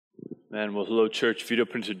Man, well, hello, church. If you'd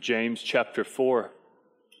open to James chapter 4.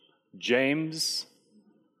 James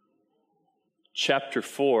chapter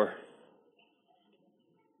 4. I'm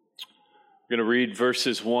going to read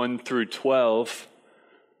verses 1 through 12.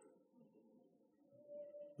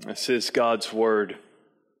 This is God's word.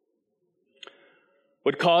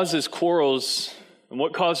 What causes quarrels and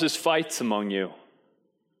what causes fights among you?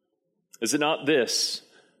 Is it not this,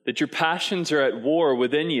 that your passions are at war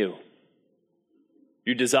within you?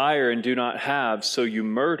 You desire and do not have, so you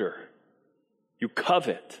murder. You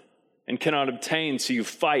covet and cannot obtain, so you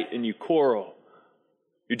fight and you quarrel.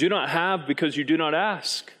 You do not have because you do not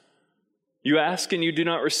ask. You ask and you do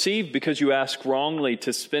not receive because you ask wrongly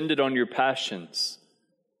to spend it on your passions.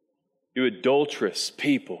 You adulterous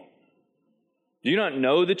people. Do you not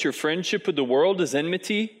know that your friendship with the world is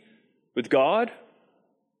enmity with God?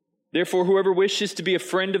 Therefore, whoever wishes to be a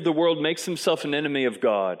friend of the world makes himself an enemy of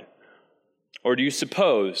God. Or do you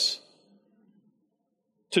suppose,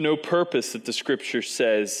 to no purpose, that the Scripture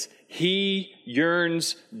says, He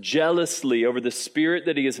yearns jealously over the Spirit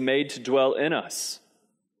that He has made to dwell in us,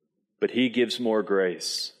 but He gives more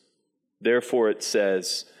grace. Therefore it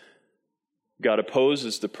says, God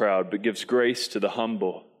opposes the proud, but gives grace to the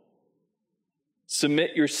humble.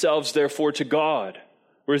 Submit yourselves, therefore, to God.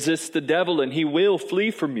 Resist the devil, and he will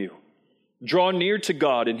flee from you. Draw near to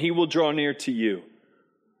God, and He will draw near to you.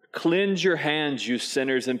 Cleanse your hands, you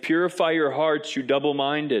sinners, and purify your hearts, you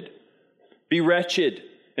double-minded. Be wretched,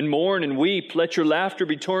 and mourn and weep. Let your laughter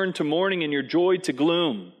be turned to mourning and your joy to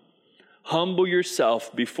gloom. Humble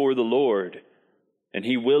yourself before the Lord, and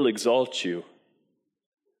He will exalt you.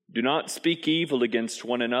 Do not speak evil against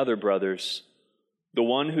one another, brothers. The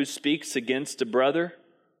one who speaks against a brother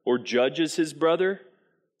or judges his brother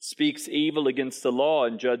speaks evil against the law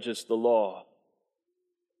and judges the law.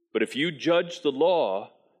 But if you judge the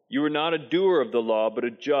law, you are not a doer of the law, but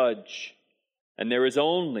a judge. And there is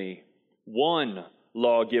only one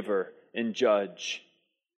lawgiver and judge,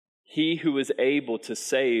 He who is able to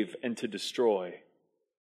save and to destroy.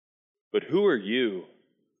 But who are you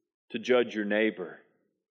to judge your neighbor?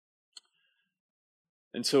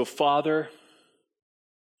 And so, Father,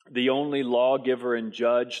 the only lawgiver and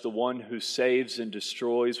judge, the one who saves and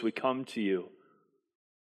destroys, we come to you.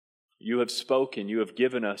 You have spoken, you have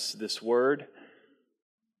given us this word.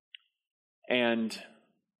 And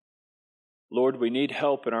Lord, we need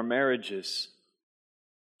help in our marriages.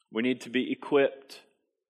 We need to be equipped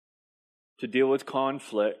to deal with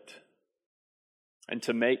conflict and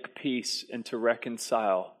to make peace and to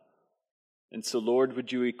reconcile. And so, Lord,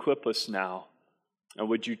 would you equip us now? And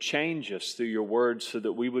would you change us through your word so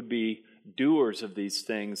that we would be doers of these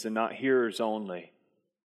things and not hearers only?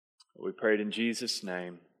 We pray it in Jesus'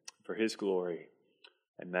 name for His glory.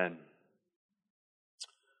 Amen.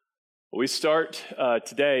 We start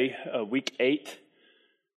today, week 8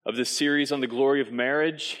 of this series on the glory of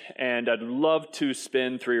marriage, and I'd love to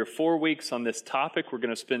spend 3 or 4 weeks on this topic. We're going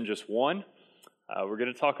to spend just one. We're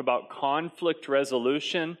going to talk about conflict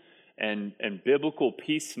resolution and biblical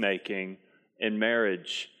peacemaking in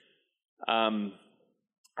marriage.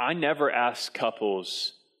 I never ask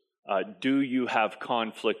couples, do you have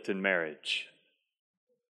conflict in marriage?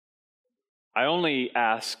 I only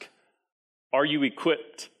ask, are you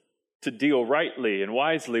equipped to deal rightly and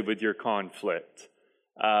wisely with your conflict?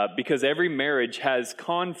 Because every marriage has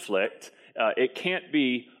conflict. It can't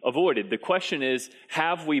be avoided. The question is,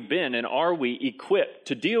 have we been and are we equipped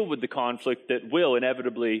to deal with the conflict that will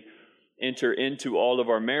inevitably enter into all of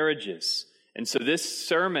our marriages? And so this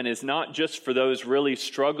sermon is not just for those really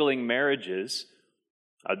struggling marriages.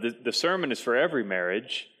 The sermon is for every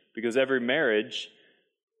marriage, because every marriage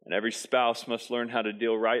and every spouse must learn how to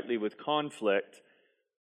deal rightly with conflict.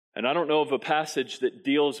 And I don't know of a passage that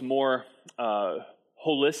deals more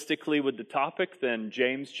holistically with the topic than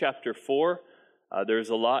James chapter 4. There's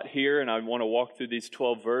a lot here, and I want to walk through these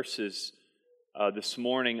 12 verses this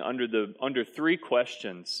morning under 3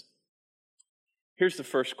 questions. Here's the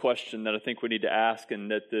first question that I think we need to ask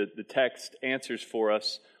and that the text answers for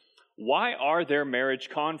us. Why are there marriage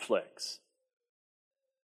conflicts?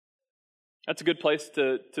 That's a good place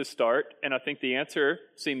to start, and I think the answer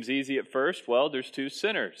seems easy at first. Well, there's 2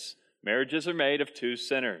 sinners. Marriages are made of 2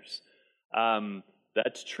 sinners.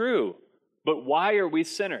 That's true, but why are we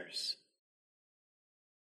sinners?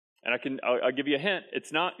 And I'll give you a hint.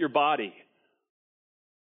 It's not your body.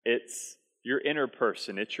 It's your inner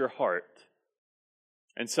person. It's your heart.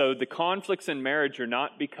 And so the conflicts in marriage are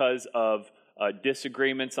not because of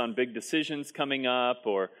disagreements on big decisions coming up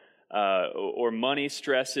or money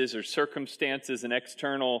stresses or circumstances and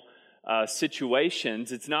external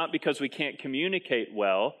situations. It's not because we can't communicate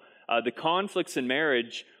well. The conflicts in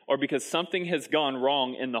marriage or because something has gone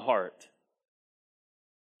wrong in the heart.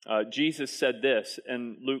 Jesus said this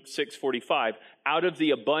in Luke 6:45, out of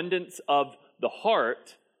the abundance of the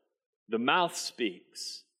heart, the mouth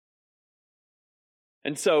speaks.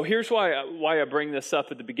 And so here's why I bring this up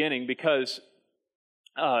at the beginning, because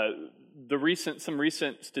some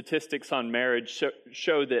recent statistics on marriage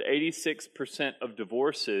show that 86% of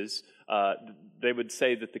divorces, they would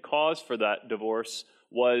say that the cause for that divorce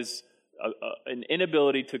was an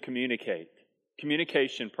inability to communicate,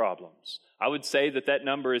 communication problems. I would say that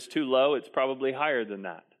number is too low. It's probably higher than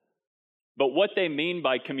that. But what they mean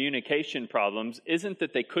by communication problems isn't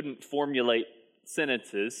that they couldn't formulate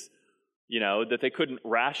sentences, that they couldn't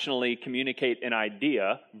rationally communicate an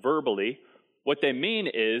idea verbally. What they mean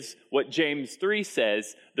is what James 3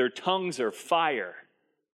 says, their tongues are fire.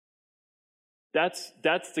 That's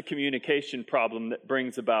the communication problem that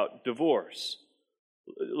brings about divorce.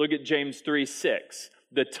 Look at James 3:6.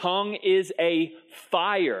 The tongue is a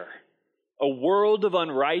fire, a world of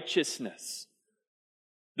unrighteousness.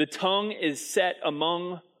 The tongue is set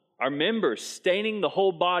among our members, staining the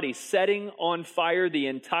whole body, setting on fire the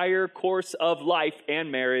entire course of life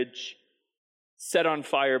and marriage, set on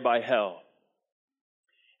fire by hell.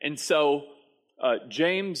 And so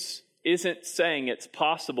James isn't saying it's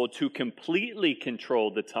possible to completely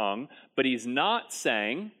control the tongue, but he's not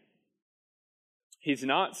saying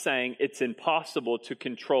it's impossible to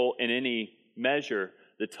control in any measure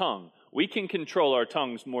the tongue. We can control our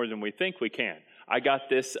tongues more than we think we can. I got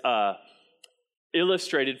this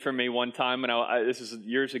illustrated for me one time, and this is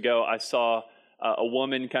years ago. I saw a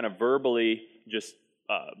woman kind of verbally just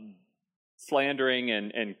slandering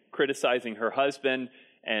and criticizing her husband,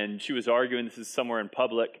 and she was arguing. This is somewhere in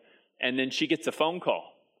public, and then she gets a phone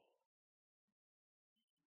call.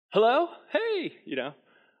 Hello? Hey,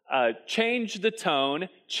 changed the tone,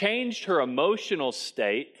 changed her emotional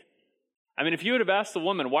state. I mean, if you would have asked the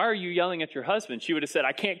woman, why are you yelling at your husband? She would have said,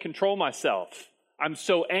 I can't control myself. I'm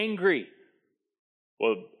so angry.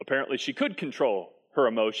 Well, apparently she could control her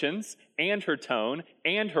emotions and her tone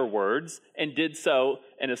and her words, and did so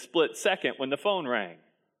in a split second when the phone rang.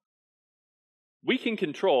 We can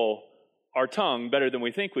control our tongue better than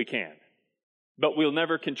we think we can, but we'll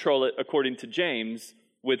never control it, according to James,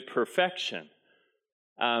 with perfection.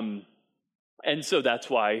 And so that's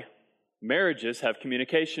why marriages have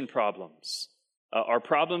communication problems. Our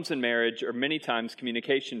problems in marriage are many times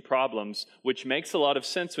communication problems, which makes a lot of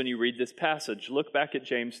sense when you read this passage. Look back at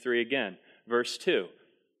James 3 again, verse 2.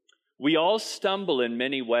 We all stumble in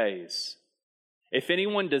many ways. If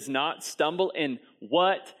anyone does not stumble in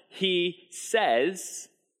what he says,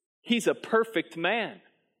 he's a perfect man,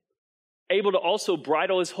 able to also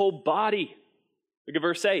bridle his whole body. Look at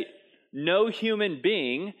verse 8. No human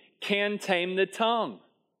being can tame the tongue.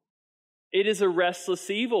 It is a restless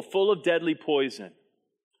evil, full of deadly poison.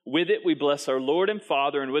 With it we bless our Lord and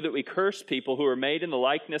Father, and with it we curse people who are made in the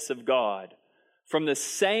likeness of God. From the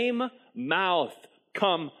same mouth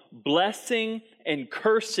come blessing and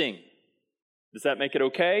cursing. Does that make it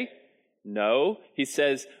okay? No. He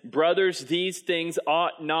says, brothers, these things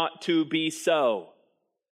ought not to be so.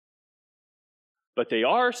 But they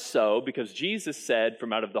are so because Jesus said,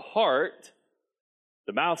 from out of the heart,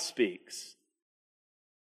 the mouth speaks.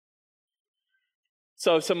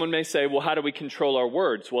 So someone may say, well, how do we control our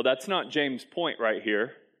words? Well, that's not James' point right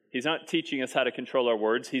here. He's not teaching us how to control our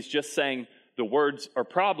words. He's just saying the words are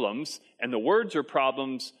problems, and the words are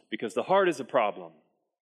problems because the heart is a problem.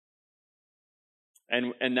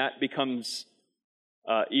 And that becomes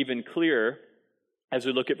even clearer as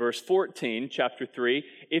we look at verse 14, chapter 3.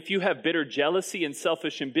 If you have bitter jealousy and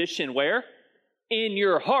selfish ambition, where? In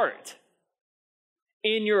your heart.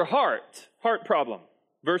 In your heart. Heart problem.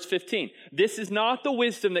 Verse 15, this is not the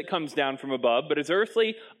wisdom that comes down from above, but is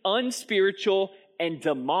earthly, unspiritual, and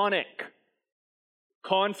demonic.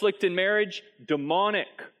 Conflict in marriage,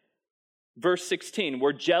 demonic. Verse 16,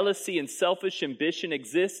 where jealousy and selfish ambition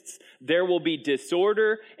exists, there will be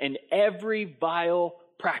disorder and every vile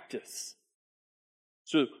practice.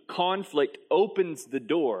 So conflict opens the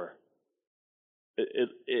door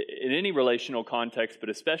in any relational context, but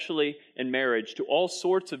especially in marriage, to all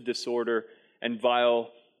sorts of disorder and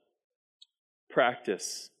vile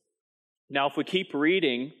practice. Now, if we keep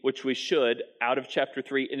reading, which we should, out of chapter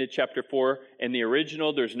 3 into chapter 4, in the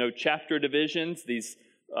original, there's no chapter divisions. These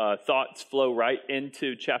thoughts flow right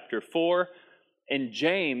into chapter 4. And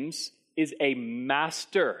James is a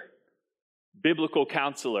master biblical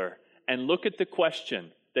counselor. And look at the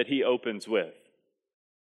question that he opens with.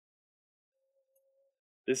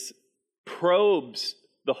 This probes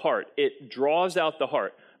the heart. It draws out the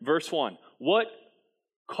heart. Verse 1, what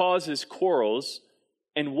causes quarrels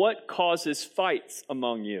And what causes fights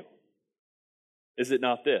among you? Is it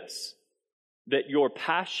not this, that your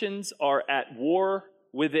passions are at war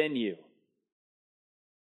within you?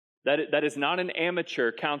 That is not an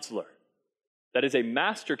amateur counselor. That is a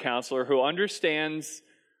master counselor who understands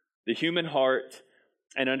the human heart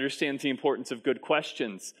and understands the importance of good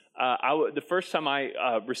questions. The first time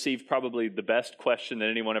I received probably the best question that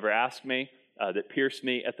anyone ever asked me, that pierced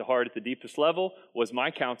me at the heart at the deepest level, was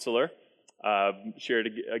my counselor. I've shared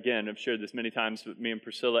this many times, but me and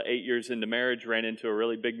Priscilla, 8 years into marriage, ran into a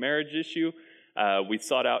really big marriage issue. We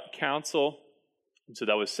sought out counsel. So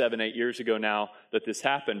that was 7-8 years ago now that this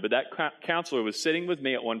happened. But that counselor was sitting with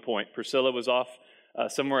me at one point. Priscilla was off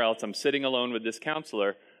somewhere else. I'm sitting alone with this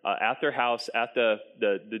counselor at their house at the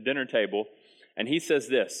dinner table. And he says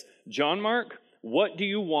this, "John Mark, what do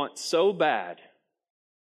you want so bad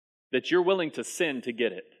that you're willing to sin to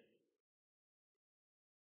get it?"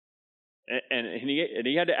 And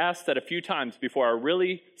he had to ask that a few times before I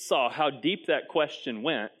really saw how deep that question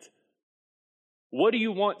went. What do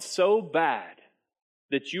you want so bad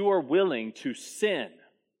that you are willing to sin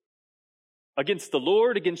against the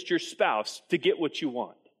Lord, against your spouse, to get what you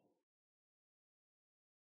want?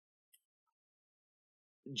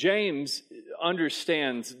 James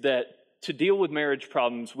understands that to deal with marriage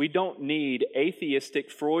problems, we don't need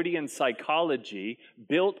atheistic Freudian psychology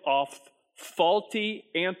built off faulty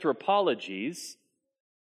anthropologies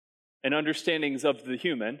and understandings of the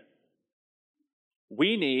human.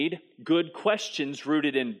 We need good questions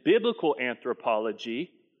rooted in biblical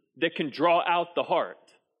anthropology that can draw out the heart.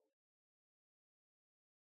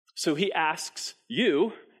 So he asks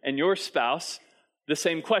you and your spouse the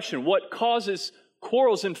same question. What causes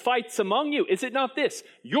quarrels and fights among you? Is it not this?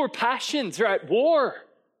 Your passions are at war.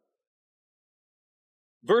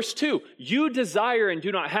 Verse 2, you desire and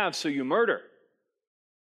do not have, so you murder.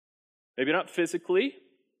 Maybe not physically,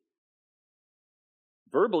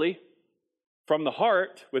 verbally, from the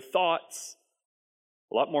heart with thoughts.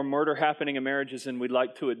 A lot more murder happening in marriages than we'd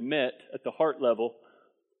like to admit at the heart level.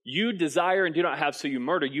 You desire and do not have, so you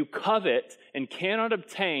murder. You covet and cannot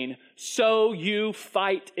obtain, so you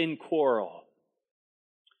fight and quarrel.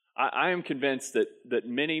 I am convinced that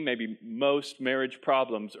many, maybe most marriage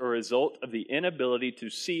problems are a result of the inability to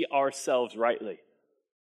see ourselves rightly.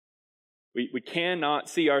 We cannot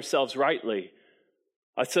see ourselves rightly.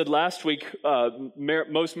 I said last week,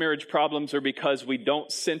 most marriage problems are because we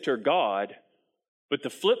don't center God. But the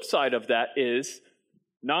flip side of that is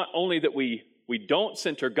not only that we don't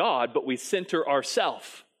center God, but we center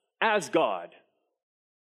ourselves as God.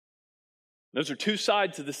 Those are two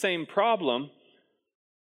sides of the same problem.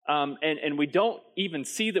 And we don't even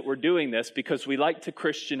see that we're doing this because we like to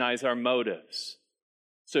Christianize our motives.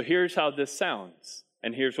 So here's how this sounds.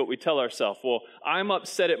 And here's what we tell ourselves. Well, I'm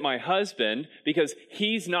upset at my husband because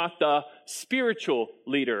he's not the spiritual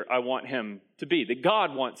leader I want him to be, that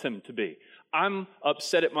God wants him to be. I'm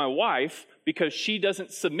upset at my wife because she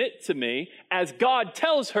doesn't submit to me as God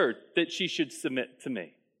tells her that she should submit to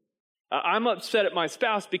me. I'm upset at my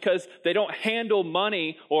spouse because they don't handle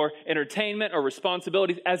money or entertainment or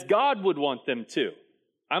responsibilities as God would want them to.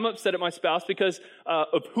 I'm upset at my spouse because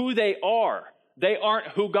of who they are. They aren't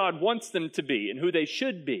who God wants them to be and who they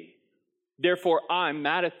should be. Therefore, I'm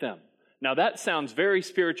mad at them. Now, that sounds very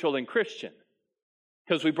spiritual and Christian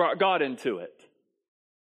because we brought God into it.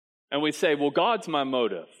 And we say, well, God's my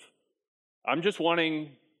motive. I'm just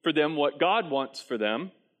wanting for them what God wants for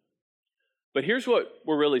them. But here's what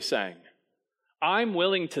we're really saying. I'm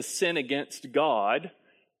willing to sin against God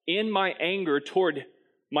in my anger toward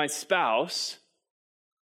my spouse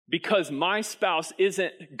because my spouse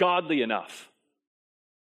isn't godly enough.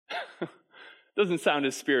 Doesn't sound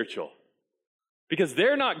as spiritual. Because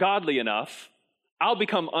they're not godly enough, I'll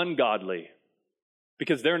become ungodly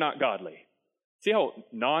because they're not godly. See how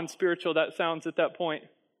non-spiritual that sounds at that point?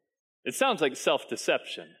 It sounds like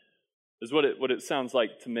self-deception is what it sounds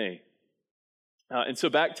like to me. And so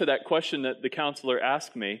back to that question that the counselor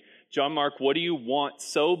asked me, John Mark, what do you want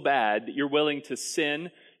so bad that you're willing to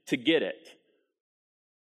sin to get it?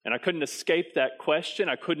 And I couldn't escape that question.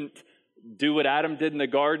 I couldn't do what Adam did in the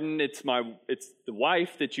garden. It's the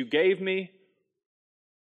wife that you gave me.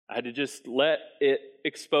 I had to just let it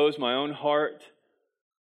expose my own heart.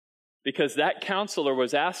 Because that counselor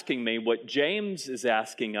was asking me what James is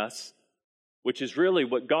asking us, which is really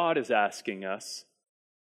what God is asking us.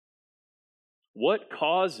 What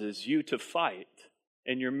causes you to fight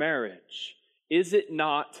in your marriage? Is it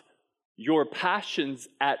not your passions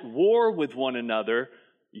at war with one another?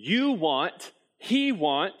 You want, he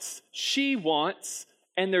wants, she wants,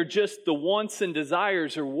 and they're just the wants and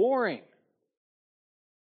desires are warring.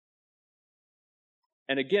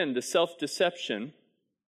 And again, the self-deception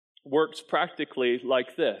works practically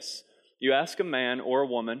like this. You ask a man or a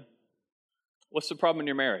woman, what's the problem in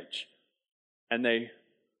your marriage? And they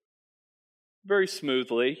very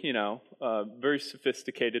smoothly, very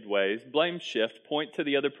sophisticated ways, blame shift, point to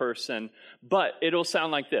the other person, but it'll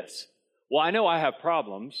sound like this. Well, I know I have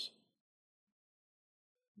problems,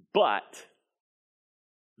 but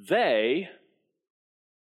they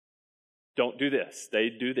don't do this. They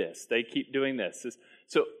do this. They keep doing this.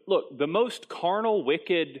 So look, the most carnal,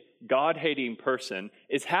 wicked, God-hating person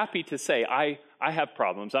is happy to say, I have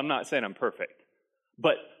problems. I'm not saying I'm perfect.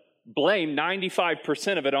 But blame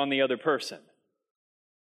 95% of it on the other person.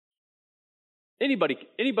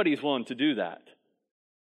 Anybody is willing to do that.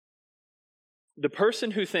 The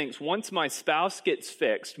person who thinks once my spouse gets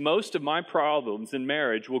fixed, most of my problems in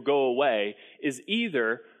marriage will go away is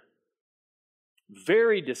either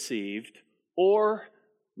very deceived or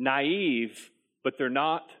naive, but they're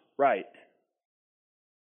not right.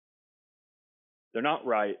 They're not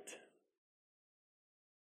right.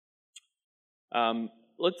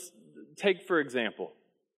 Let's take, for example,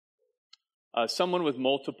 someone with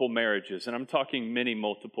multiple marriages, and I'm talking many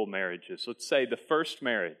multiple marriages. Let's say the first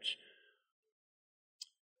marriage.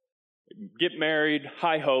 Get married,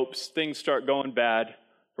 high hopes, things start going bad.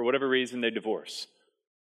 For whatever reason, they divorce.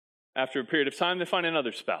 After a period of time, they find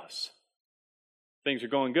another spouse. Things are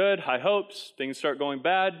going good, high hopes, things start going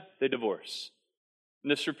bad, they divorce.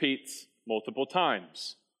 And this repeats multiple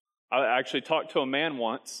times. I actually talked to a man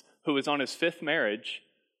once who was on his 5th marriage,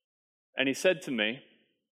 and he said to me,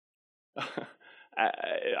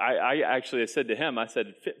 I said to him, I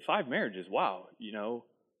said, 5 marriages, wow,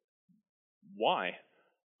 why?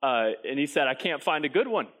 And he said, I can't find a good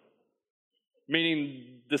one,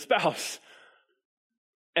 meaning the spouse.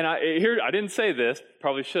 And I didn't say this,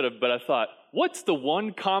 probably should have, but I thought, what's the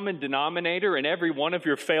one common denominator in every one of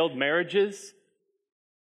your failed marriages?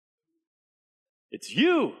 It's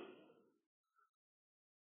you.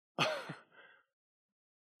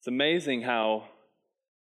 It's amazing how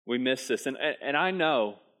we miss this. And I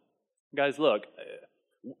know, guys, look,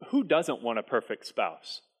 who doesn't want a perfect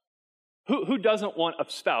spouse? Who doesn't want a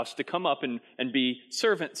spouse to come up and be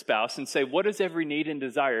servant spouse and say, what is every need and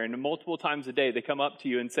desire? And multiple times a day they come up to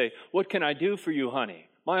you and say, what can I do for you, honey?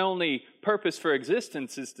 My only purpose for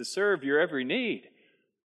existence is to serve your every need.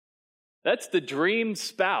 That's the dream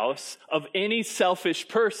spouse of any selfish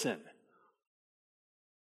person.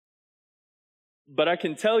 But I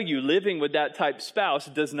can tell you, living with that type spouse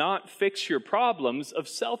does not fix your problems of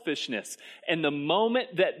selfishness. And the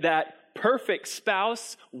moment that perfect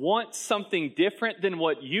spouse wants something different than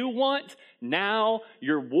what you want, now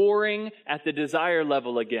you're warring at the desire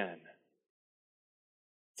level again.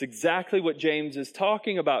 It's exactly what James is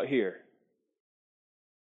talking about here.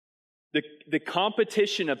 The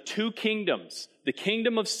competition of two kingdoms, the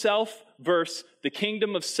kingdom of self versus the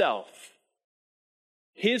kingdom of self.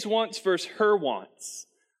 His wants versus her wants.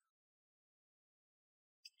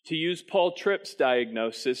 To use Paul Tripp's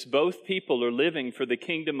diagnosis, both people are living for the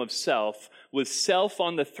kingdom of self, with self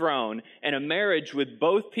on the throne, and a marriage with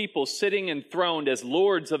both people sitting enthroned as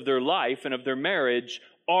lords of their life and of their marriage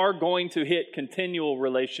are going to hit continual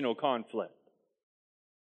relational conflict.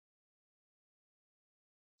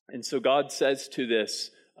 And so God says to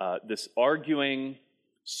this arguing,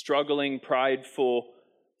 struggling, prideful,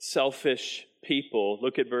 selfish people,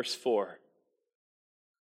 look at verse 4.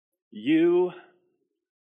 You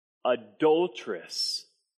adulterous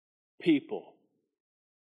people.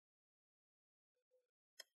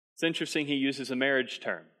 It's interesting he uses a marriage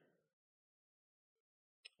term,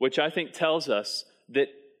 which I think tells us that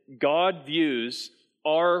God views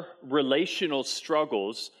our relational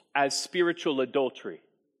struggles as spiritual adultery.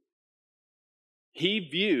 He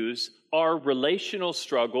views our relational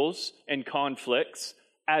struggles and conflicts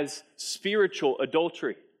as spiritual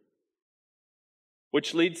adultery,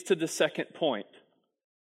 which leads to the second point.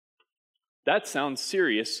 That sounds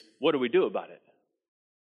serious. What do we do about it?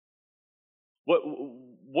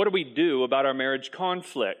 What do we do about our marriage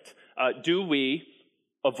conflict? Do we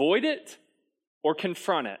avoid it or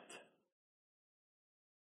confront it?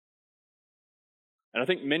 And I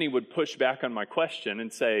think many would push back on my question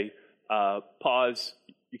and say, pause,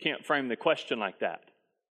 you can't frame the question like that.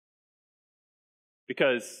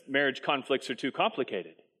 Because marriage conflicts are too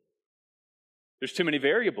complicated. There's too many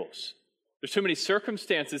variables. There's too many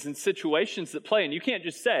circumstances and situations that play, and you can't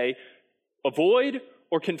just say, avoid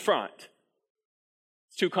or confront.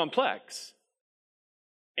 It's too complex.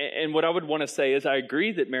 And what I would want to say is I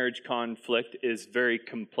agree that marriage conflict is very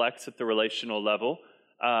complex at the relational level,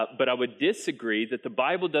 but I would disagree that the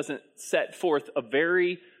Bible doesn't set forth a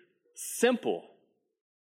very simple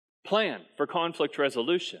plan for conflict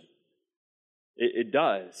resolution. It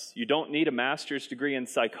does. You don't need a master's degree in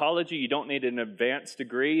psychology. You don't need an advanced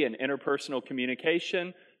degree in interpersonal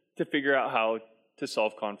communication to figure out how to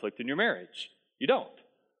solve conflict in your marriage. You don't.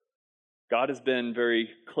 God has been very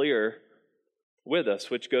clear with us,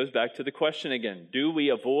 which goes back to the question again. Do we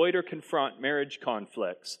avoid or confront marriage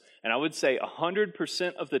conflicts? And I would say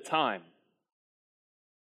 100% of the time,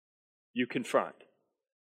 you confront.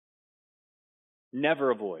 Never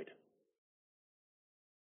avoid.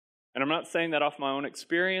 And I'm not saying that off my own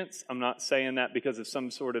experience. I'm not saying that because of some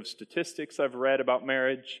sort of statistics I've read about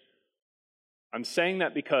marriage. I'm saying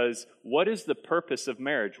that because what is the purpose of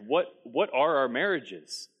marriage? What are our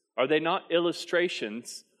marriages? Are they not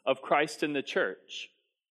illustrations of Christ in the church?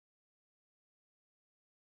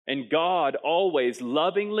 And God always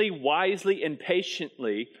lovingly, wisely, and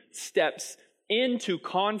patiently steps into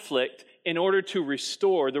conflict in order to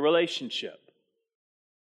restore the relationship.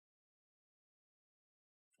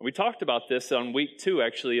 We talked about this on week 2,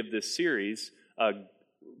 actually, of this series,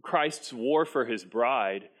 Christ's war for his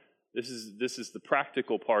bride. This is the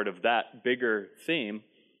practical part of that bigger theme.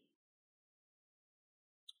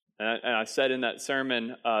 And I said in that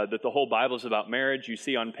sermon that the whole Bible is about marriage. You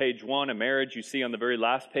see on page 1 a marriage. You see on the very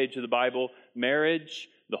last page of the Bible, marriage.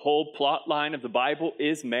 The whole plot line of the Bible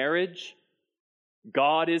is marriage.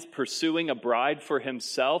 God is pursuing a bride for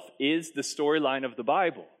himself is the storyline of the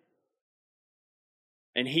Bible.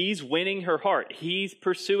 And he's winning her heart. He's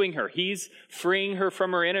pursuing her. He's freeing her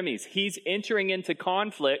from her enemies. He's entering into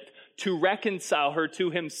conflict to reconcile her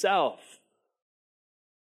to himself.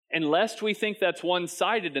 And lest we think that's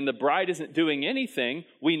one-sided and the bride isn't doing anything,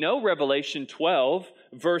 we know Revelation 12,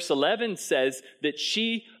 verse 11 says that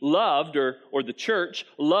she loved, or the church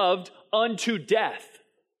loved unto death.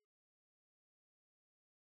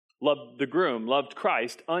 Loved the groom, loved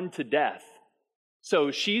Christ unto death.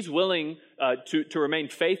 So she's willing to remain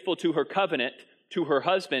faithful to her covenant, to her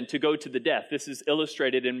husband, to go to the death. This is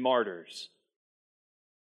illustrated in martyrs.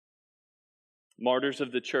 Martyrs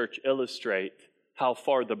of the church illustrate how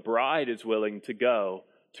far the bride is willing to go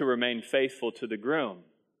to remain faithful to the groom.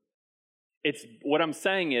 What I'm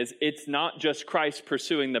saying is, it's not just Christ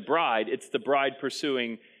pursuing the bride, it's the bride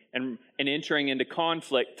pursuing and entering into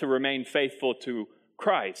conflict to remain faithful to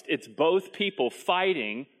Christ. It's both people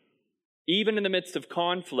fighting, even in the midst of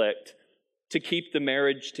conflict, to keep the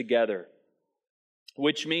marriage together.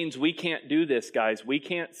 Which means we can't do this, guys. We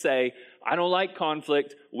can't say, I don't like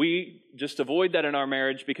conflict. We just avoid that in our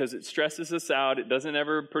marriage because it stresses us out. It doesn't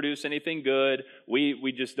ever produce anything good.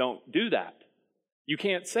 We just don't do that. You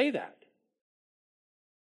can't say that.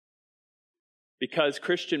 Because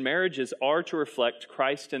Christian marriages are to reflect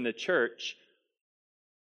Christ in the church.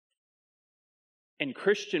 And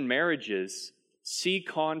Christian marriages see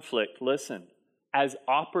conflict, listen, as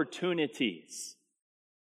opportunities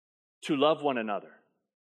to love one another.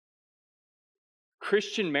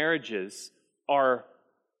 Christian marriages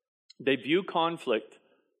they view conflict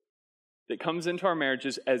that comes into our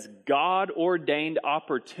marriages as God-ordained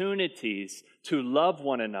opportunities to love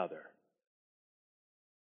one another.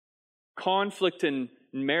 Conflict in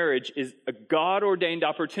marriage is a God-ordained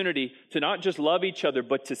opportunity to not just love each other,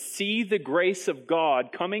 but to see the grace of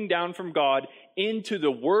God coming down from God into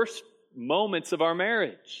the worst moments of our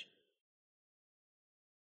marriage.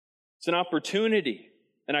 It's an opportunity.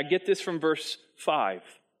 And I get this from verse 5.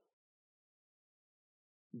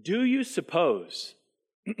 Do you suppose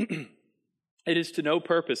it is to no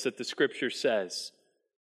purpose that the Scripture says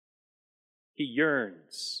he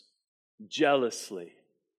yearns jealously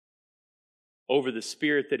over the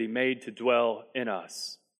Spirit that he made to dwell in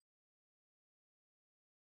us?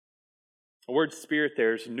 The word Spirit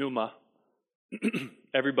there is pneuma.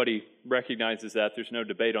 Everybody recognizes that. There's no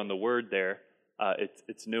debate on the word there.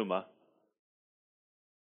 It's pneuma.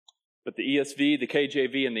 But the ESV, the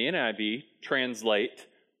KJV, and the NIV translate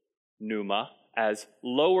pneuma as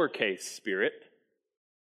lowercase spirit.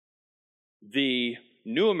 The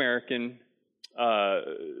New American,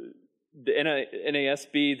 the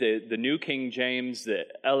NASB, the New King James, the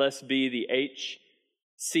LSB, the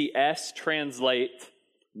HCS translate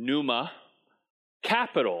pneuma,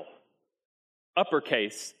 capital,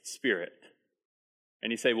 uppercase spirit.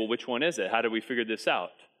 And you say, well, which one is it? How do we figure this out?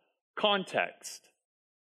 Context.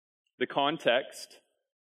 The context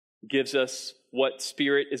gives us what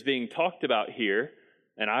spirit is being talked about here.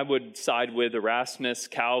 And I would side with Erasmus,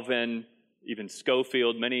 Calvin, even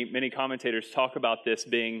Scofield. Many commentators talk about this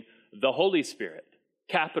being the Holy Spirit.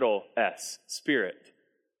 Capital S, Spirit,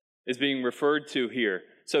 is being referred to here.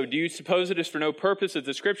 So do you suppose it is for no purpose that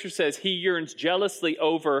the Scripture says he yearns jealously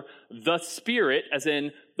over the Spirit, as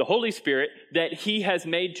in the Holy Spirit, that he has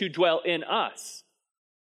made to dwell in us.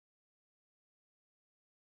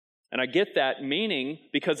 And I get that meaning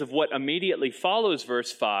because of what immediately follows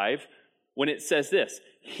verse 5 when it says this,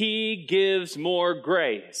 he gives more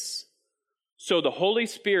grace. So the Holy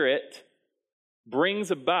Spirit brings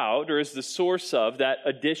about, or is the source of, that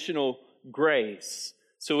additional grace.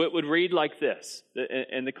 So it would read like this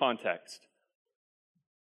in the context.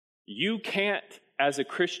 You can't, as a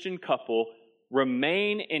Christian couple,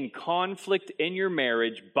 remain in conflict in your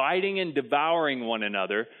marriage, biting and devouring one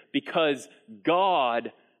another, because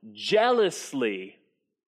God jealously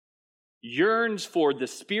yearns for the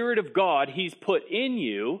Spirit of God he's put in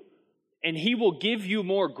you, and he will give you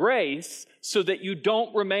more grace so that you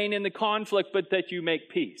don't remain in the conflict, but that you make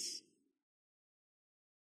peace.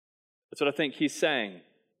 That's what I think he's saying.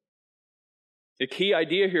 The key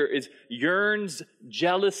idea here is yearns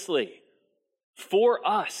jealously for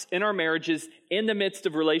us in our marriages in the midst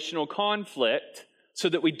of relational conflict so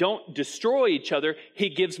that we don't destroy each other. He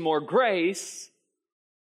gives more grace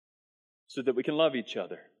so that we can love each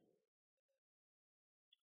other.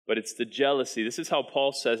 But it's the jealousy. This is how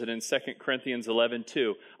Paul says it in 2 Corinthians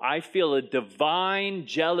 11:2. I feel a divine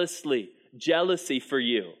jealousy for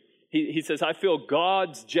you. He says, I feel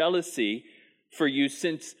God's jealousy for you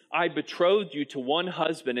since I betrothed you to one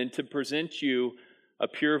husband and to present you a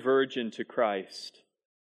pure virgin to Christ.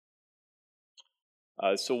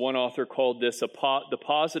 So one author called this the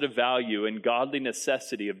positive value and godly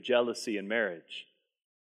necessity of jealousy in marriage.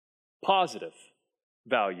 Positive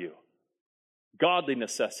value, godly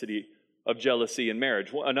necessity of jealousy in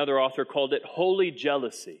marriage. Another author called it holy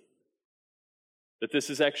jealousy, that this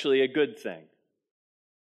is actually a good thing.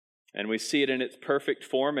 And we see it in its perfect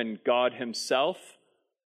form in God himself.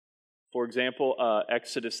 For example,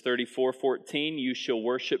 Exodus 34:14, you shall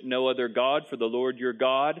worship no other God, for the Lord your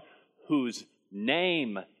God, whose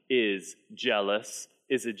name is jealous,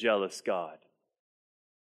 is a jealous God.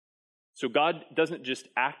 So God doesn't just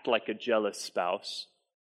act like a jealous spouse.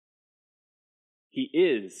 He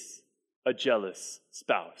is a jealous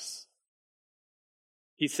spouse.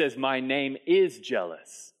 He says, my name is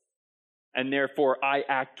jealous, and therefore I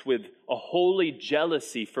act with a holy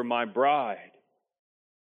jealousy for my bride.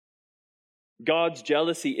 God's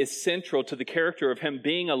jealousy is central to the character of him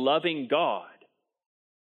being a loving God.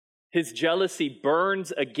 His jealousy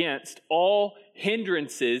burns against all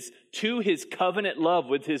hindrances to his covenant love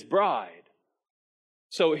with his bride.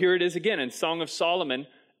 So here it is again in Song of Solomon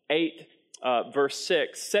 8, verse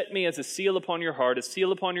 6. Set me as a seal upon your heart, a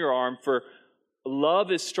seal upon your arm, for love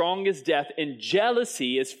is strong as death, and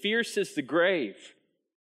jealousy as fierce as the grave.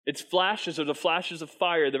 Its flashes are the flashes of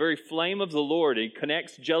fire, the very flame of the Lord. It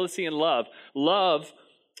connects jealousy and love. Love,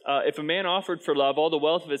 if a man offered for love all the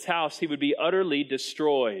wealth of his house, he would be utterly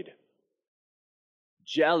destroyed.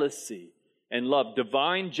 Jealousy and love,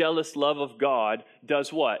 divine jealous love of God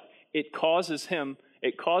does what? It causes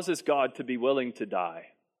God to be willing to die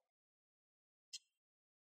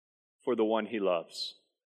for the one he loves.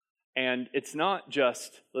 And it's not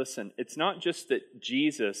just that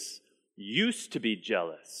Jesus used to be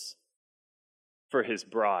jealous for his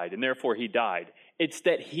bride, and therefore he died. It's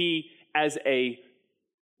that he, as a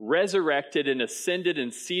resurrected and ascended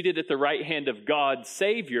and seated at the right hand of God,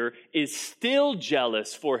 Savior, is still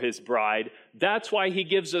jealous for his bride. That's why he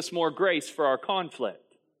gives us more grace for our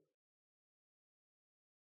conflict.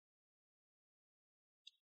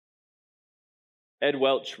 Ed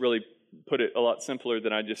Welch really put it a lot simpler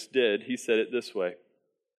than I just did. He said it this way.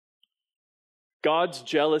 God's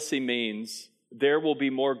jealousy means there will be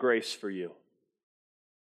more grace for you.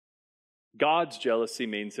 God's jealousy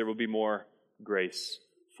means there will be more grace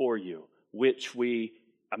for you, which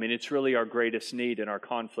it's really our greatest need in our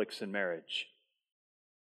conflicts in marriage.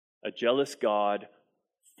 A jealous God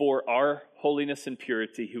for our holiness and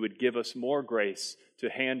purity who would give us more grace to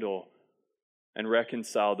handle and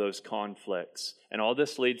reconcile those conflicts. And all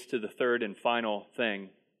this leads to the third and final thing,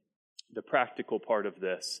 the practical part of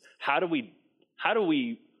this. How do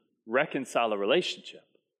we reconcile a relationship?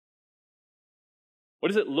 What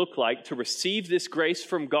does it look like to receive this grace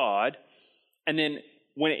from God, and then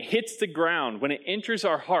when it hits the ground, when it enters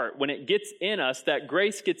our heart, when it gets in us, that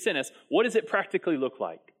grace gets in us, what does it practically look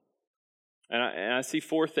like? And I see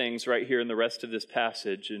four things right here in the rest of this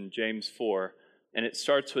passage in James 4, and it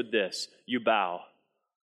starts with this: you bow.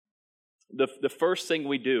 The first thing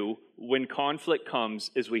we do when conflict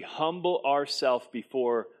comes is we humble ourselves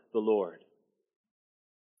before the Lord.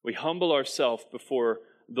 We humble ourselves before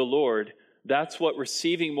the Lord. That's what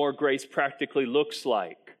receiving more grace practically looks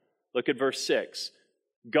like. Look at verse 6.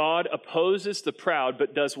 God opposes the proud,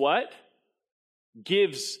 but does what?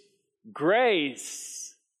 Gives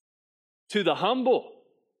grace to the humble.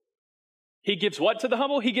 He gives what to the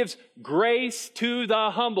humble? He gives grace to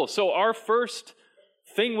the humble. So our first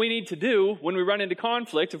thing we need to do when we run into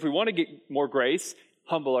conflict, if we want to get more grace,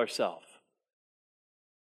 humble ourselves.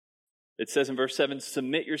 It says in verse 7,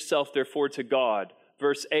 submit yourself therefore to God.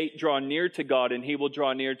 Verse 8, draw near to God and he will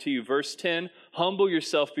draw near to you. Verse 10, humble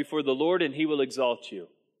yourself before the Lord and he will exalt you.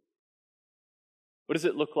 What does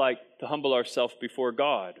it look like to humble ourselves before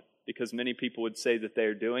God? Because many people would say that they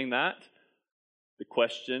are doing that. The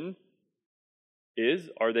question is,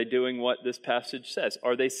 are they doing what this passage says?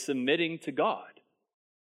 Are they submitting to God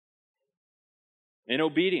in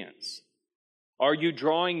obedience? Are you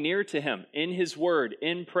drawing near to him in his word,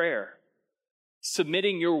 in prayer?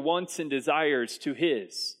 Submitting your wants and desires to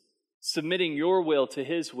his, submitting your will to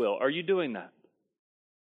his will. Are you doing that?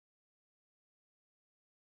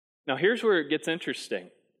 Now here's where it gets interesting.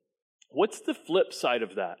 What's the flip side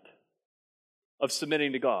of that, of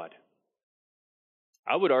submitting to God?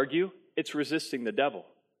 I would argue it's resisting the devil.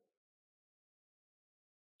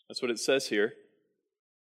 That's what it says here.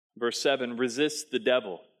 Verse 7, resist the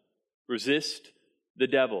devil. Resist the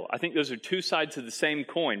devil. I think those are two sides of the same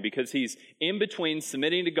coin, because he's in between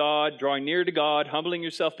submitting to God, drawing near to God, humbling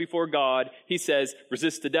yourself before God. He says,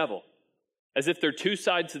 resist the devil. As if they're two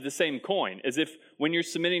sides of the same coin. As if when you're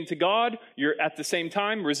submitting to God, you're at the same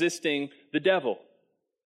time resisting the devil.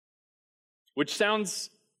 Which sounds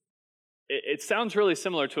really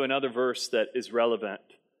similar to another verse that is relevant.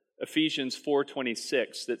 Ephesians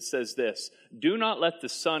 4:26 that says this, do not let the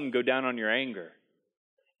sun go down on your anger,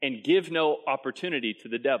 and give no opportunity to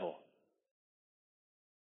the devil.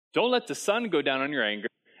 Don't let the sun go down on your anger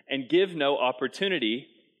and give no opportunity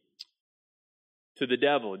to the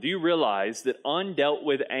devil. Do you realize that undealt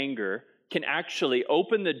with anger can actually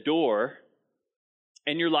open the door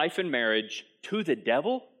in your life and marriage to the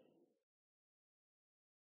devil?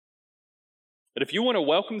 But if you want to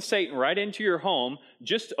welcome Satan right into your home,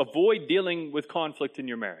 just avoid dealing with conflict in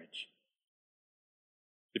your marriage.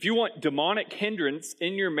 If you want demonic hindrance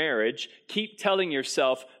in your marriage, keep telling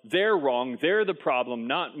yourself, they're wrong, they're the problem,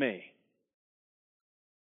 not me.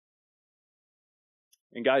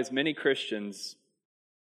 And guys, many Christians,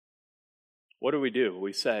 what do?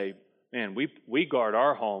 We say, man, we guard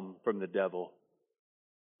our home from the devil.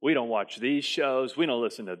 We don't watch these shows. We don't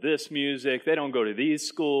listen to this music. They don't go to these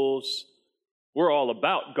schools. We're all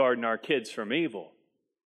about guarding our kids from evil.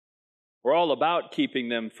 We're all about keeping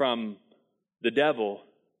them from the devil,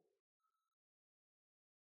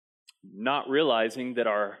 not realizing that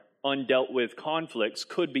our undealt with conflicts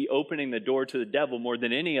could be opening the door to the devil more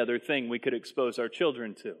than any other thing we could expose our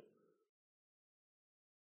children to.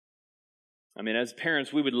 I mean, as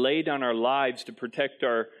parents, we would lay down our lives to protect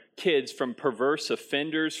our kids from perverse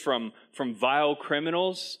offenders, from vile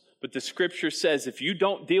criminals. But the scripture says if you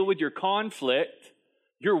don't deal with your conflict,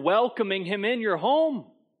 you're welcoming him in your home.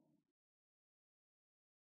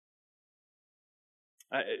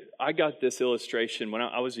 I got this illustration when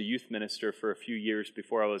I was a youth minister for a few years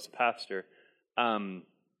before I was a pastor. And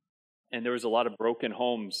there was a lot of broken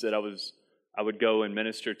homes that I would go and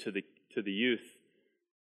minister to the youth.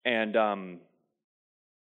 And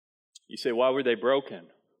you say, why were they broken?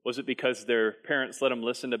 Was it because their parents let them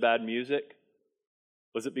listen to bad music?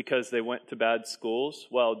 Was it because they went to bad schools?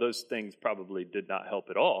 Well, those things probably did not help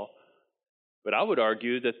at all. But I would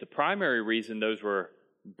argue that the primary reason those were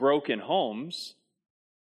broken homes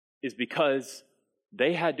is because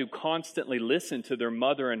they had to constantly listen to their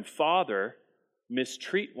mother and father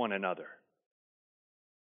mistreat one another.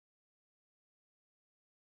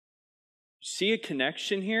 See a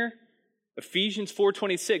connection here? Ephesians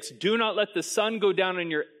 4:26, do not let the sun go down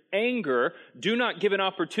in your anger. Do not give an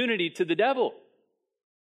opportunity to the devil.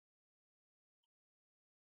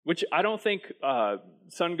 Which I don't think,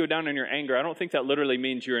 sun go down in your anger, I don't think that literally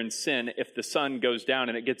means you're in sin if the sun goes down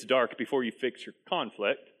and it gets dark before you fix your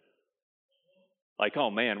conflict. Like, oh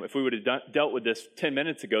man, if we would have dealt with this 10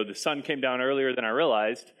 minutes ago, the sun came down earlier than I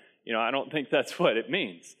realized. I don't think that's what it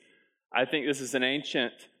means. I think this is an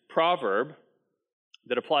ancient proverb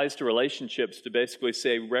that applies to relationships to basically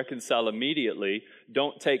say reconcile immediately.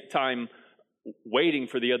 Don't take time waiting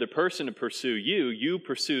for the other person to pursue you. You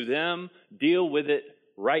pursue them. Deal with it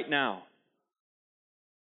right now.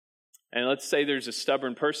 And let's say there's a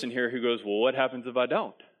stubborn person here who goes, well, what happens if I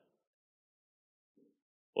don't?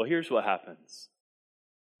 Well, here's what happens.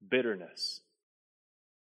 Bitterness.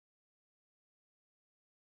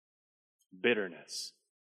 Bitterness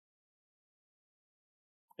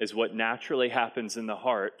is what naturally happens in the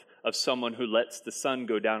heart of someone who lets the sun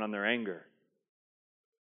go down on their anger.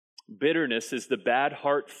 Bitterness is the bad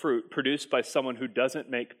heart fruit produced by someone who doesn't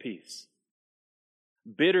make peace.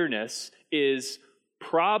 Bitterness is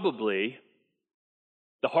probably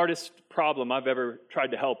the hardest problem I've ever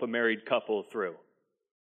tried to help a married couple through.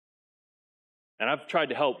 And I've tried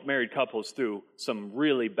to help married couples through some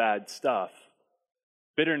really bad stuff.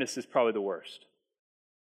 Bitterness is probably the worst.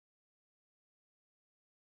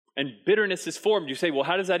 And bitterness is formed. You say, well,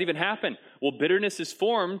 how does that even happen? Well, bitterness is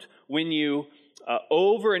formed when you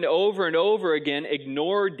over and over and over again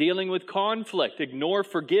ignore dealing with conflict, ignore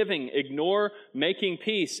forgiving, ignore making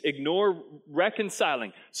peace, ignore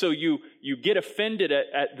reconciling. So you get offended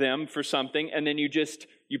at them for something, and then you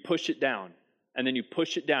push it down. And then you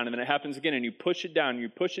push it down, and then it happens again, and you push it down, and you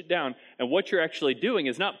push it down. And what you're actually doing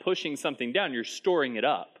is not pushing something down, you're storing it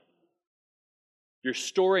up. You're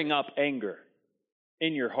storing up anger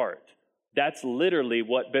in your heart. That's literally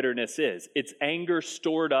what bitterness is. It's anger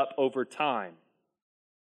stored up over time.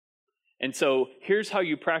 And so here's how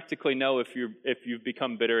you practically know if you've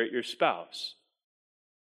become bitter at your spouse.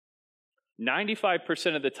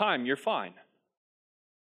 95% of the time, you're fine.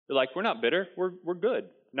 They're like, we're not bitter, we're good.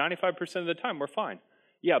 95% of the time, we're fine.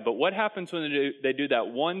 Yeah, but what happens when they do that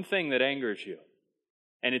one thing that angers you?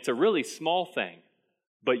 And it's a really small thing,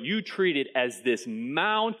 but you treat it as this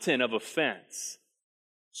mountain of offense.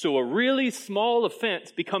 So a really small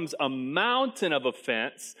offense becomes a mountain of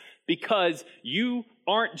offense because you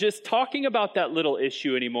aren't just talking about that little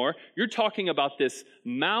issue anymore. You're talking about this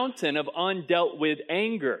mountain of undealt with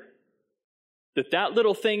anger that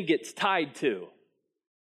little thing gets tied to.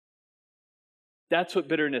 That's what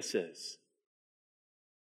bitterness is.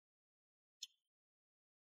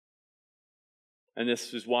 And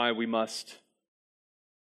this is why we must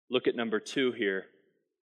look at number 2 here.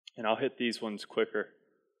 And I'll hit these ones quicker.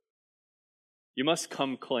 You must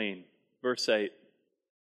come clean. Verse 8.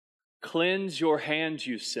 Cleanse your hands,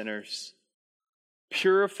 you sinners.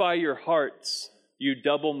 Purify your hearts, you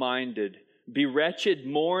double-minded. Be wretched,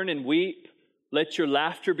 mourn and weep. Let your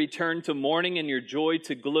laughter be turned to mourning and your joy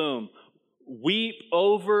to gloom. Weep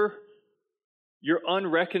over your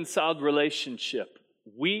unreconciled relationship.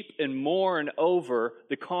 Weep and mourn over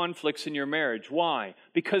the conflicts in your marriage. Why?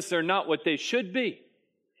 Because they're not what they should be.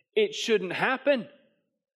 It shouldn't happen.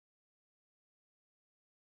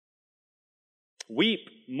 Weep,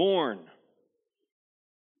 mourn.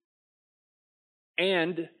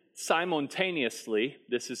 And simultaneously,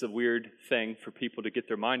 this is a weird thing for people to get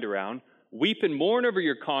their mind around, weep and mourn over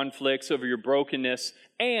your conflicts, over your brokenness,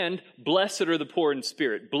 and blessed are the poor in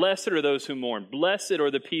spirit. Blessed are those who mourn. Blessed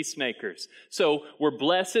are the peacemakers. So we're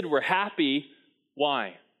blessed, we're happy.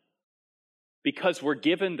 Why? Because we're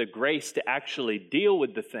given the grace to actually deal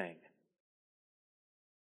with the thing.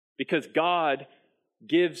 Because God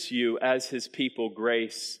gives you, as His people,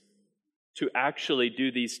 grace to actually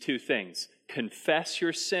do these two things. Confess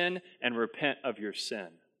your sin and repent of your sin.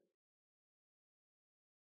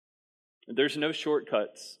 There's no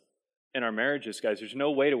shortcuts in our marriages, guys. There's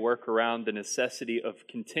no way to work around the necessity of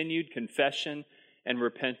continued confession and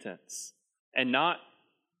repentance. And not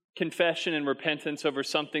confession and repentance over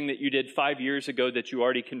something that you did 5 years ago that you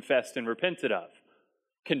already confessed and repented of.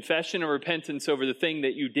 Confession and repentance over the thing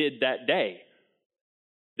that you did that day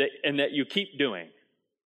and that you keep doing.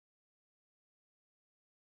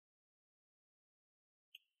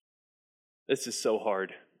 This is so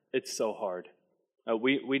hard. It's so hard.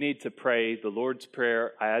 We need to pray the Lord's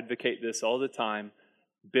Prayer. I advocate this all the time.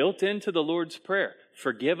 Built into the Lord's Prayer.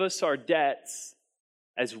 Forgive us our debts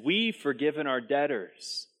as we've forgiven our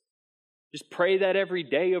debtors. Just pray that every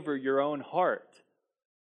day over your own heart.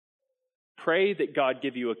 Pray that God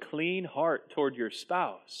give you a clean heart toward your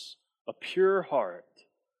spouse, a pure heart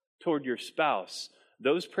toward your spouse.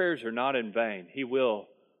 Those prayers are not in vain. He will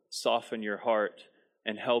soften your heart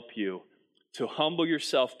and help you to humble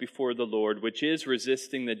yourself before the Lord, which is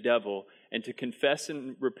resisting the devil, and to confess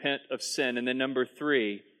and repent of sin. And then number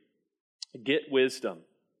 3, get wisdom.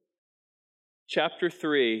 Chapter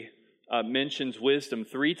 3 mentions wisdom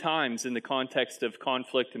 3 times in the context of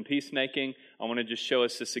conflict and peacemaking. I want to just show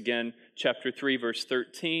us this again. Chapter 3, verse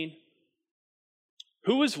 13.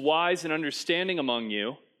 Who is wise and understanding among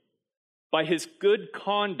you? By his good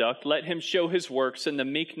conduct, let him show his works in the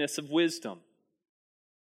meekness of wisdom.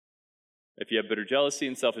 If you have bitter jealousy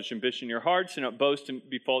and selfish ambition in your hearts, do not boast and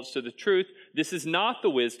be false to the truth. This is not the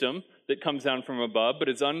wisdom that comes down from above, but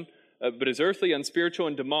is earthly, unspiritual,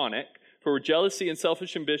 and demonic. For where jealousy and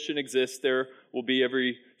selfish ambition exist, there will be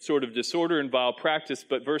every sort of disorder and vile practice.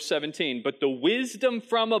 But verse 17, but the wisdom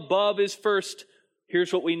from above is first,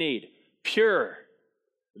 here's what we need, pure,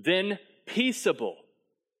 then peaceable,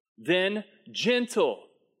 then gentle,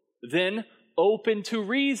 then open to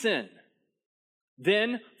reason,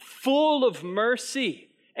 then full of mercy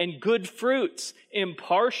and good fruits,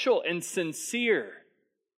 impartial and sincere.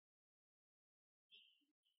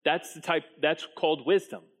 That's called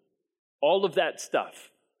wisdom. All of that stuff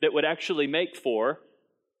that would actually make for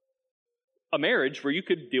a marriage where you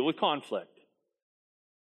could deal with conflict.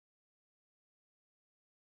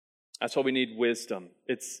 That's why we need wisdom.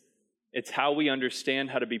 It's how we understand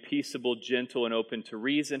how to be peaceable, gentle, and open to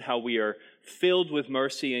reason, how we are filled with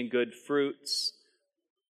mercy and good fruits.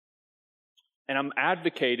 And I'm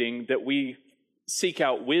advocating that we seek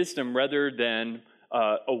out wisdom rather than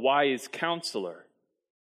a wise counselor.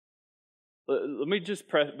 Let me just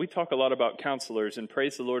we talk a lot about counselors and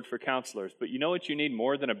praise the Lord for counselors, but you know what you need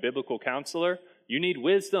more than a biblical counselor? You need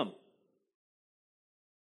wisdom.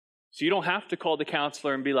 So you don't have to call the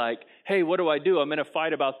counselor and be like, hey, what do? I'm in a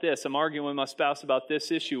fight about this. I'm arguing with my spouse about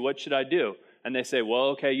this issue. What should I do? And they say, well,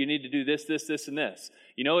 okay, you need to do this, this, this, and this.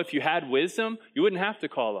 You know, if you had wisdom, you wouldn't have to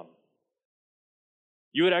call them.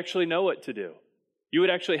 You would actually know what to do. You would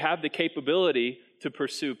actually have the capability to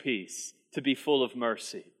pursue peace, to be full of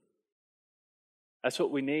mercy. That's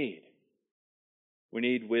what we need. We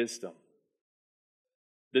need wisdom.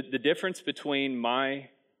 The difference between me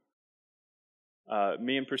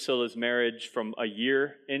and Priscilla's marriage from a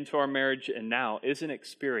year into our marriage and now isn't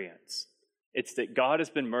experience. It's that God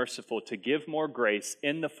has been merciful to give more grace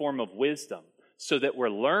in the form of wisdom so that we're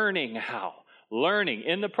learning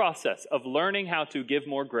in the process of learning how to give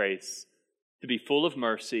more grace, to be full of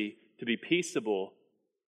mercy, to be peaceable,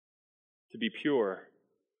 to be pure.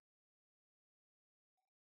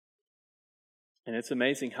 And it's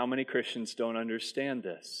amazing how many Christians don't understand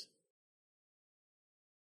this.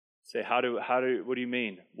 Say, what do you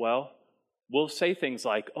mean? Well, we'll say things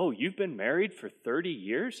like, oh, you've been married for 30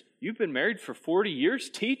 years? You've been married for 40 years?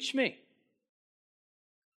 Teach me.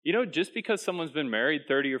 You know, just because someone's been married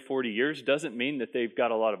 30 or 40 years doesn't mean that they've got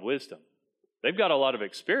a lot of wisdom. They've got a lot of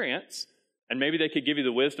experience, and maybe they could give you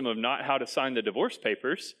the wisdom of not how to sign the divorce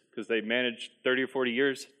papers because they managed 30 or 40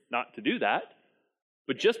 years not to do that.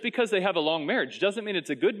 But just because they have a long marriage doesn't mean it's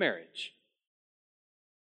a good marriage.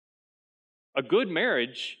 A good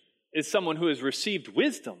marriage is someone who has received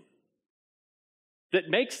wisdom that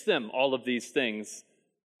makes them all of these things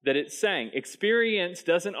that it's saying. Experience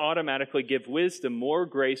doesn't automatically give wisdom. More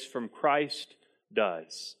grace from Christ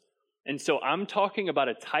does. And so I'm talking about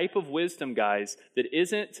a type of wisdom, guys, that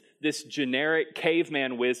isn't this generic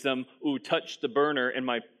caveman wisdom, ooh, touch the burner and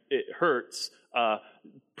it hurts,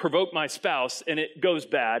 provoke my spouse and it goes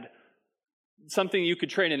bad. Something you could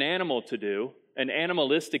train an animal to do, an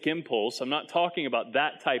animalistic impulse. I'm not talking about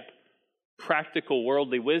that type practical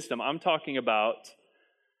worldly wisdom. I'm talking about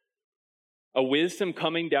a wisdom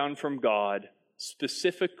coming down from God,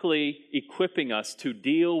 specifically equipping us to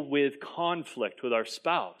deal with conflict with our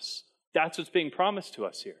spouse. That's what's being promised to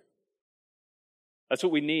us here. That's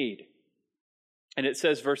what we need. And it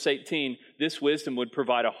says, verse 18, this wisdom would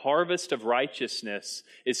provide a harvest of righteousness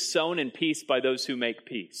is sown in peace by those who make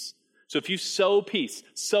peace. So if you sow peace,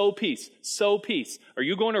 sow peace, sow peace, are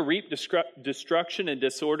you going to reap destruction and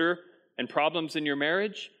disorder and problems in your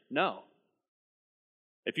marriage? No.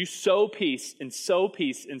 If you sow peace and sow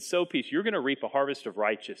peace and sow peace, you're going to reap a harvest of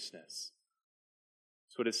righteousness.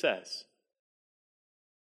 That's what it says.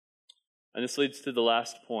 And this leads to the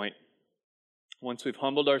last point. Once we've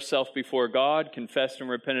humbled ourselves before God, confessed and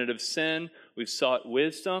repented of sin, we've sought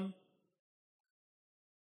wisdom,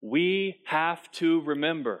 we have to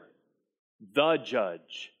remember the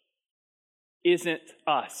judge isn't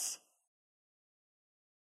us.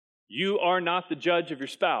 You are not the judge of your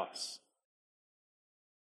spouse.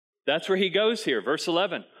 That's where he goes here. Verse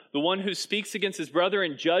 11, the one who speaks against his brother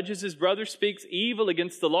and judges his brother speaks evil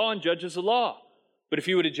against the law and judges the law. But if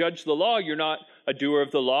you were to judge the law, you're not a doer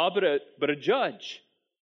of the law, but a judge.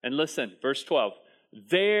 And listen, verse 12,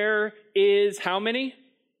 there is how many?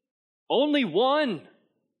 Only one.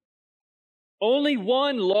 Only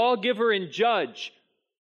one lawgiver and judge,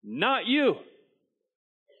 not you.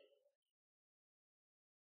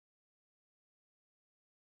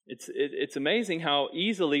 It's amazing how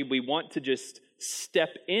easily we want to just step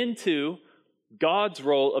into God's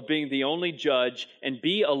role of being the only judge and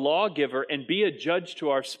be a lawgiver and be a judge to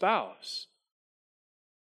our spouse.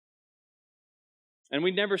 And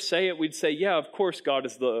we'd never say it. We'd say, yeah, of course God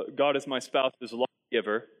is my spouse as a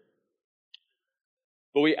lawgiver.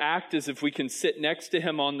 But we act as if we can sit next to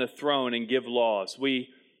him on the throne and give laws. We'd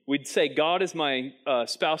say God is my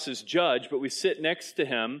spouse's judge, but we sit next to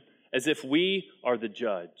him as if we are the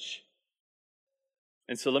judge.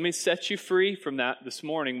 And so let me set you free from that this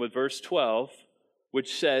morning with verse 12,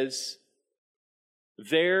 which says,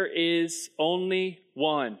 there is only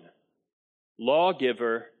one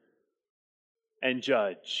lawgiver and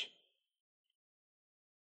judge.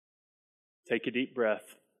 Take a deep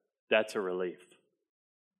breath. That's a relief.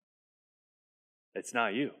 It's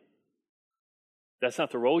not you. That's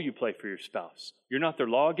not the role you play for your spouse. You're not their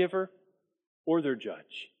lawgiver or their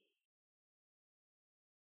judge.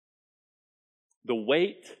 The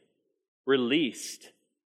weight released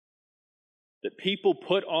that people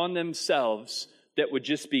put on themselves that would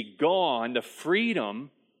just be gone, the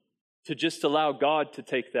freedom to just allow God to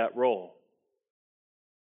take that role.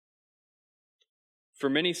 For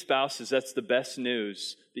many spouses, that's the best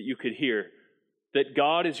news that you could hear, that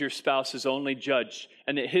God is your spouse's only judge,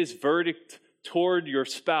 and that his verdict toward your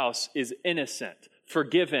spouse is innocent,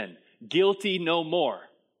 forgiven, guilty no more.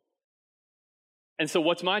 And so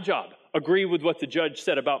what's my job? Agree with what the judge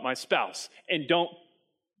said about my spouse, and don't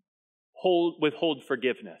withhold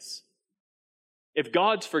forgiveness. If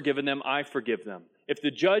God's forgiven them, I forgive them. If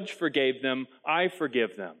the judge forgave them, I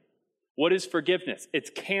forgive them. What is forgiveness?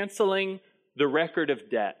 It's canceling the record of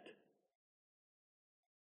debt.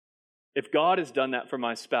 If God has done that for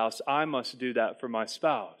my spouse, I must do that for my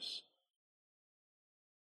spouse.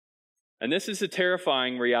 And this is a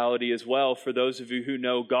terrifying reality as well for those of you who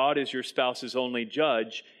know God is your spouse's only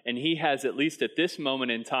judge, and he has, at least at this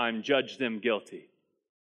moment in time, judged them guilty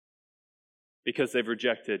because they've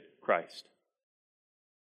rejected Christ.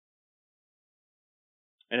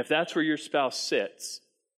 And if that's where your spouse sits,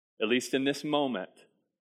 at least in this moment,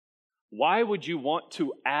 why would you want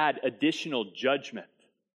to add additional judgment?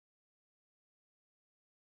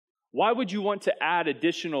 Why would you want to add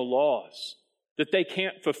additional laws that they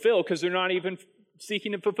can't fulfill because they're not even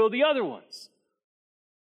seeking to fulfill the other ones?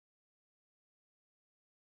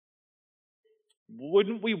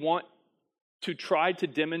 Wouldn't we want to try to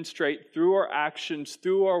demonstrate through our actions,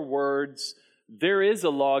 through our words, there is a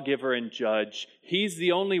lawgiver and judge. He's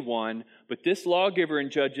the only one, but this lawgiver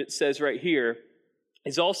and judge, it says right here,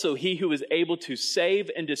 is also he who is able to save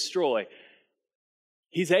and destroy.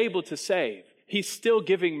 He's able to save. He's still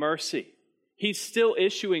giving mercy. He's still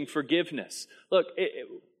issuing forgiveness. Look,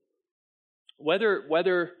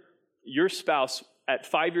 whether your spouse at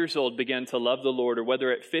 5 years old began to love the Lord, or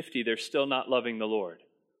whether at 50 they're still not loving the Lord,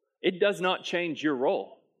 it does not change your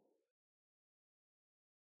role.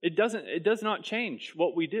 It does not change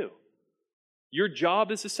what we do. Your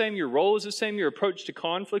job is the same, your role is the same, your approach to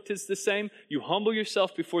conflict is the same. You humble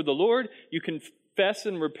yourself before the Lord, you confess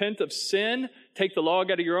and repent of sin, take the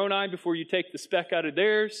log out of your own eye before you take the speck out of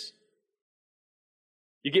theirs.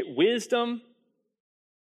 You get wisdom,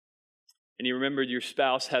 and you remember your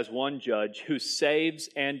spouse has one judge who saves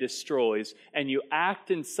and destroys, and you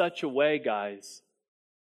act in such a way, guys,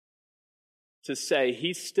 to say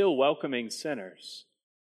he's still welcoming sinners.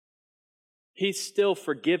 He's still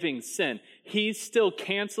forgiving sin. He's still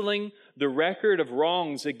canceling the record of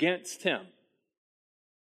wrongs against him.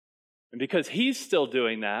 And because he's still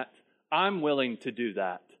doing that, I'm willing to do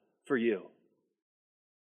that for you.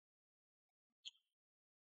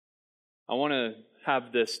 I want to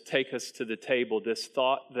have this take us to the table, this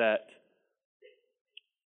thought that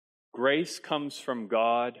grace comes from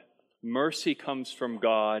God, mercy comes from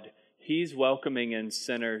God, he's welcoming in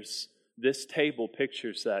sinners. This table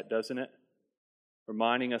pictures that, doesn't it?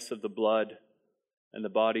 Reminding us of the blood and the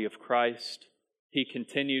body of Christ. He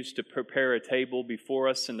continues to prepare a table before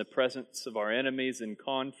us in the presence of our enemies in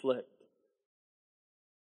conflict.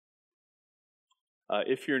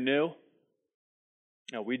 If you're new,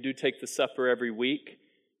 we do take the supper every week.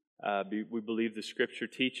 We believe the Scripture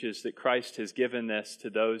teaches that Christ has given this to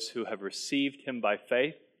those who have received Him by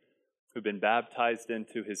faith, who've been baptized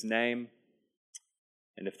into His name.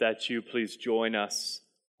 And if that's you, please join us.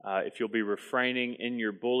 If you'll be refraining in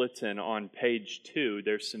your bulletin on page 2,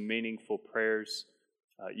 there's some meaningful prayers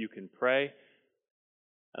you can pray.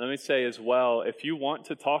 And let me say as well, if you want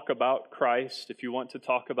to talk about Christ, if you want to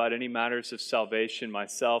talk about any matters of salvation,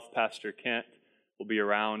 myself, Pastor Kent, will be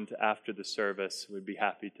around after the service. We'd be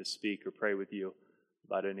happy to speak or pray with you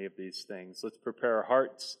about any of these things. Let's prepare our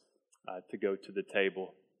hearts to go to the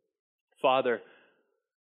table. Father,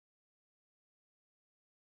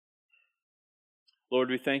 Lord,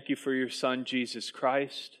 we thank you for your Son, Jesus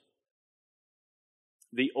Christ,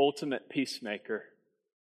 the ultimate peacemaker.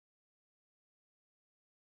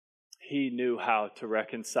 He knew how to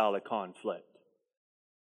reconcile a conflict.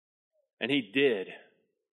 And he did.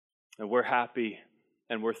 And we're happy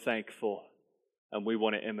and we're thankful and we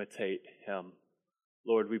want to imitate him.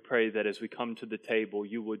 Lord, we pray that as we come to the table,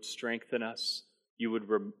 you would strengthen us, you would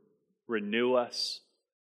renew us.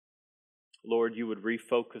 Lord, you would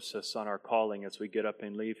refocus us on our calling as we get up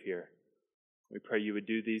and leave here. We pray you would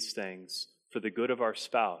do these things for the good of our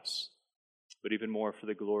spouse, but even more for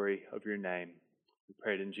the glory of your name. We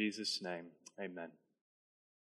pray it in Jesus' name. Amen.